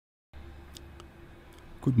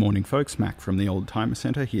Good morning folks, Mac from the Oldtimer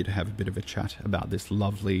Centre here to have a bit of a chat about this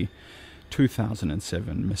lovely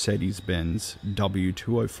 2007 Mercedes-Benz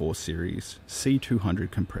W204 series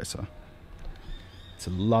C200 compressor. It's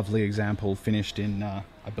a lovely example finished in, I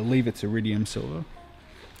believe it's iridium silver,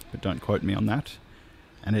 but don't quote me on that.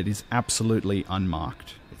 And it is absolutely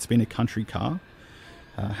unmarked. It's been a country car,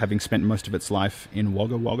 having spent most of its life in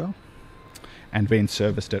Wagga Wagga and been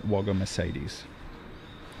serviced at Wagga Mercedes.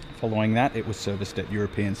 Following that, it was serviced at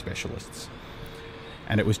European specialists.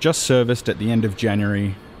 And it was just serviced at the end of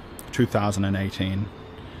January 2018,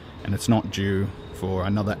 and it's not due for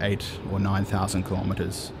another 8,000 or 9,000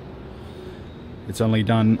 kilometers. It's only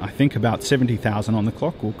done, I think, about 70,000 on the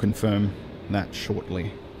clock. We'll confirm that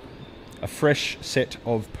shortly. A fresh set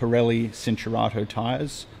of Pirelli Cinturato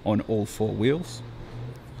tyres on all four wheels.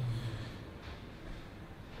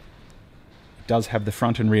 It does have the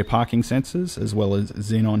front and rear parking sensors as well as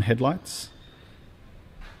xenon headlights,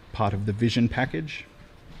 part of the Vision package.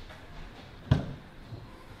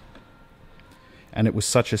 And it was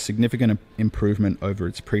such a significant improvement over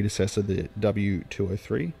its predecessor, the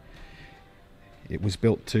W203. It was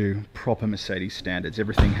built to proper Mercedes standards.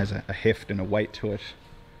 Everything has a heft and a weight to it.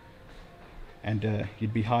 And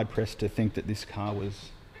you'd be hard-pressed to think that this car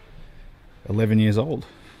was 11 years old.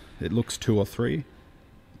 It looks 2 or 3.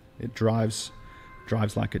 It drives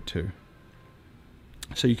like it too.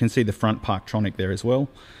 So you can see the front Parktronic there as well,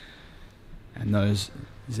 and those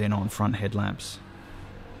xenon front headlamps.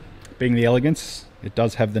 Being the elegance, it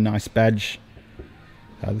does have the nice badge,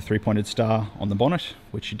 the 3-pointed star on the bonnet,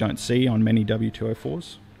 which you don't see on many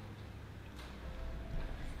W204s.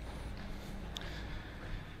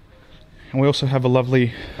 And we also have a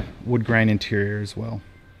lovely wood grain interior as well,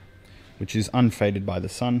 which is unfaded by the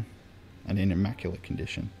sun and in immaculate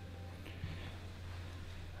condition.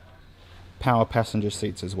 Power passenger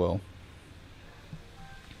seats as well.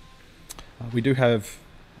 We do have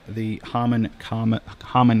the Harman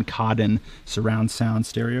Kardon surround sound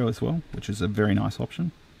stereo as well, which is a very nice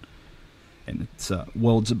option. And it's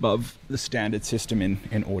worlds above the standard system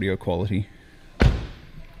in audio quality.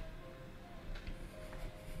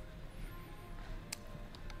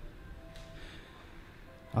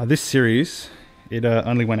 This series, it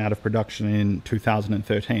only went out of production in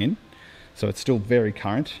 2013, so it's still very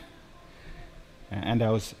current. And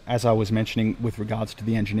as I was mentioning with regards to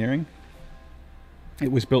the engineering,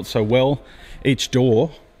 it was built so well. Each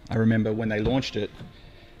door, I remember when they launched it,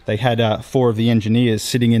 they had 4 of the engineers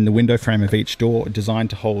sitting in the window frame of each door, designed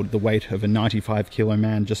to hold the weight of a 95-kilo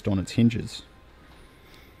man just on its hinges.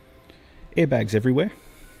 Airbags everywhere.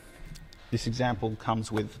 This example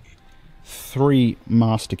comes with 3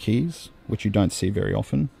 master keys, which you don't see very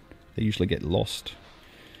often. They usually get lost.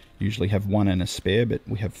 Usually have 1 and a spare, but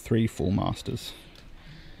we have 3 full masters.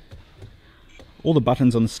 All the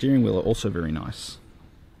buttons on the steering wheel are also very nice.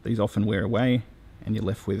 These often wear away and you're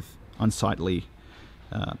left with unsightly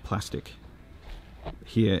plastic.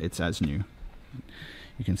 Here it's as new.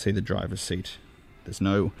 You can see the driver's seat. There's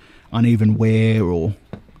no uneven wear or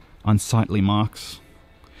unsightly marks,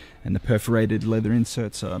 and the perforated leather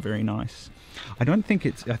inserts are very nice. I think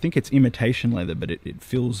it's imitation leather, but it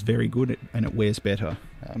feels very good and it wears better.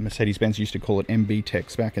 Mercedes-Benz used to call it MB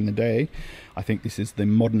Tex back in the day. I think this is the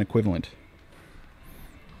modern equivalent.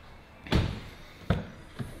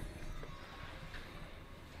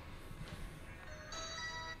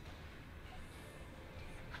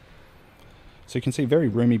 So you can see very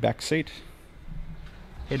roomy back seat,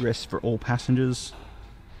 headrests for all passengers.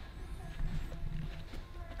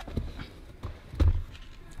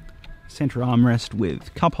 Center armrest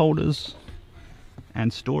with cup holders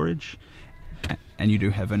and storage, and you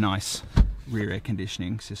do have a nice rear air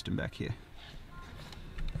conditioning system back here.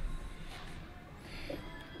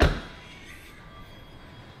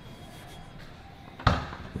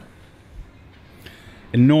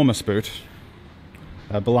 Enormous boot,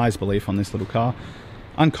 belies belief on this little car.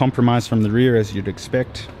 Uncompromised from the rear as you'd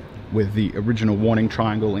expect, with the original warning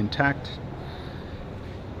triangle intact.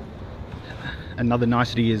 Another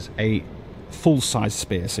nicety is a full-size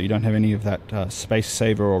spare, so you don't have any of that space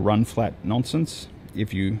saver or run flat nonsense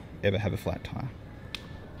if you ever have a flat tire.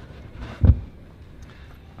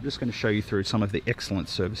 I'm just going to show you through some of the excellent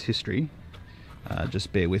service history.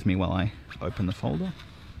 Just bear with me while I open the folder.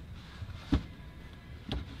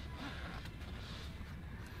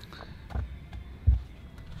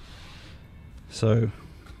 So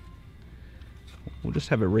we'll just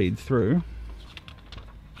have a read through.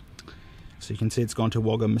 So you can see it's gone to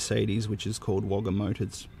Wagga Mercedes, which is called Wagga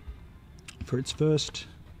Motors, for its first,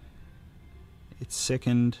 its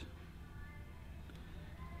second,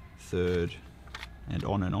 third, and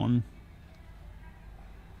on and on.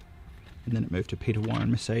 and then it moved to Peter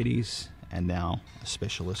Warren Mercedes, and now a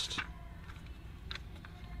specialist.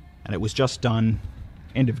 And it was just done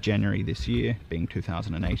end of January this year, being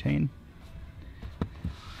 2018.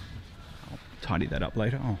 I'll tidy that up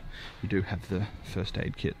later. Oh, you do have the first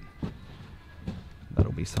aid kit.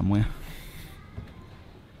 That'll be somewhere.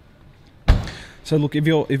 So look, if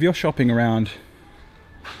you're shopping around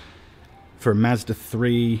for a Mazda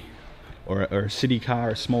 3 or a city car,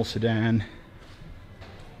 a small sedan,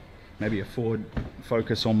 maybe a Ford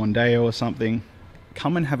Focus or Mondeo or something,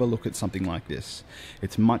 come and have a look at something like this.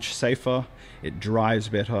 It's much safer, it drives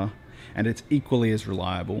better, and it's equally as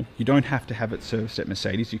reliable. You don't have to have it serviced at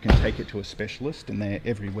Mercedes. You can take it to a specialist, and they're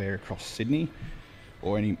everywhere across Sydney,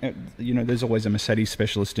 or any, you know, there's always a Mercedes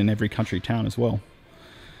specialist in every country town as well.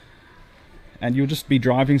 And you'll just be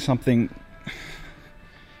driving something,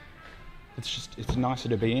 it's nicer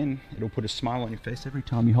to be in. It'll put a smile on your face every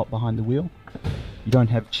time you hop behind the wheel. You don't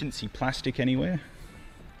have chintzy plastic anywhere.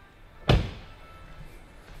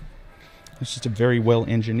 It's just a very well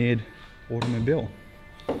engineered automobile.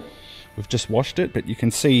 We've just washed it, but you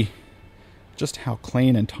can see just how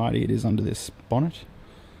clean and tidy it is under this bonnet.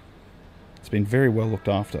 It's been very well looked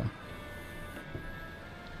after.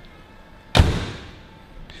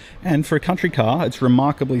 And for a country car, it's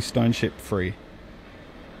remarkably stone chip free.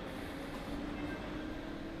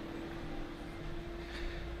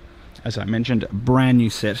 As I mentioned, a brand new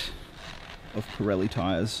set of Pirelli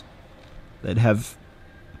tyres that have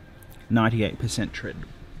 98% tread.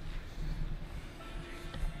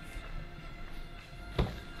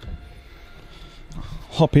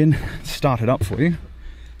 Hop in, start it up for you.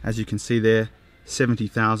 As you can see there,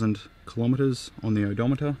 70,000 kilometers on the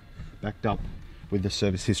odometer, backed up with the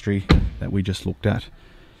service history that we just looked at.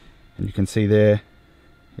 And you can see there,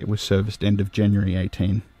 it was serviced end of January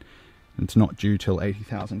 18. And it's not due till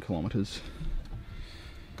 80,000 kilometers.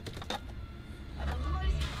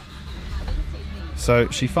 So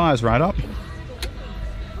she fires right up.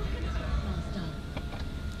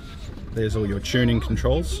 There's all your tuning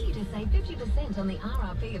controls.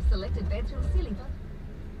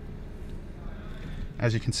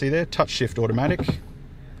 As you can see there, touch shift automatic.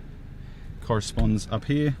 Corresponds up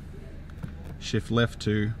here. Shift left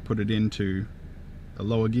to put it into a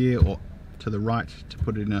lower gear, or to the right to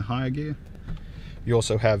put it in a higher gear. You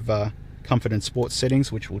also have comfort and sport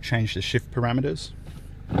settings, which will change the shift parameters.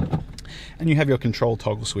 And you have your control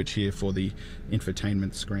toggle switch here for the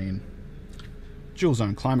infotainment screen. Dual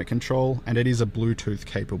zone climate control, and it is a Bluetooth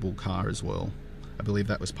capable car as well. I believe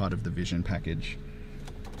that was part of the Vision package.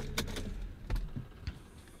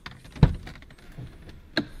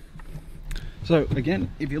 So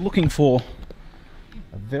again, if you're looking for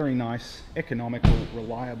a very nice, economical,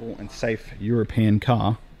 reliable and safe European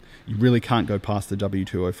car, you really can't go past the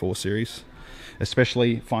W204 series,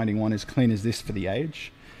 especially finding one as clean as this for the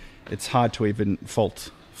age. It's hard to even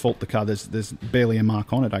fault the car. There's barely a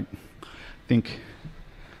mark on it. I think,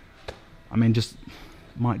 I mean, just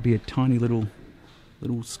might be a tiny little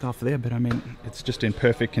scuff there, but I mean, it's just in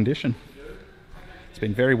perfect condition. It's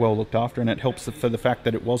been very well looked after, and it helps for the fact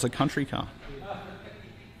that it was a country car.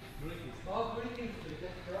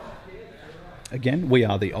 Again, we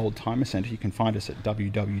are the Oldtimer Centre. You can find us at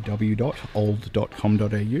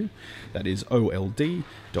www.old.com.au. That is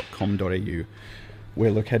old.com.au.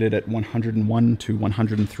 We're located at 101 to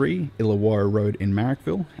 103 Illawarra Road in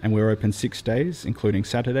Marrickville, and we're open 6 days, including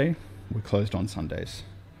Saturday. We're closed on Sundays.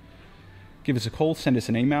 Give us a call, send us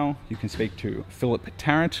an email. You can speak to Philip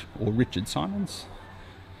Tarrant or Richard Simons,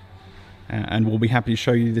 and we'll be happy to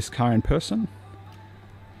show you this car in person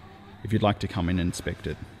if you'd like to come in and inspect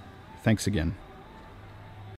it. Thanks again.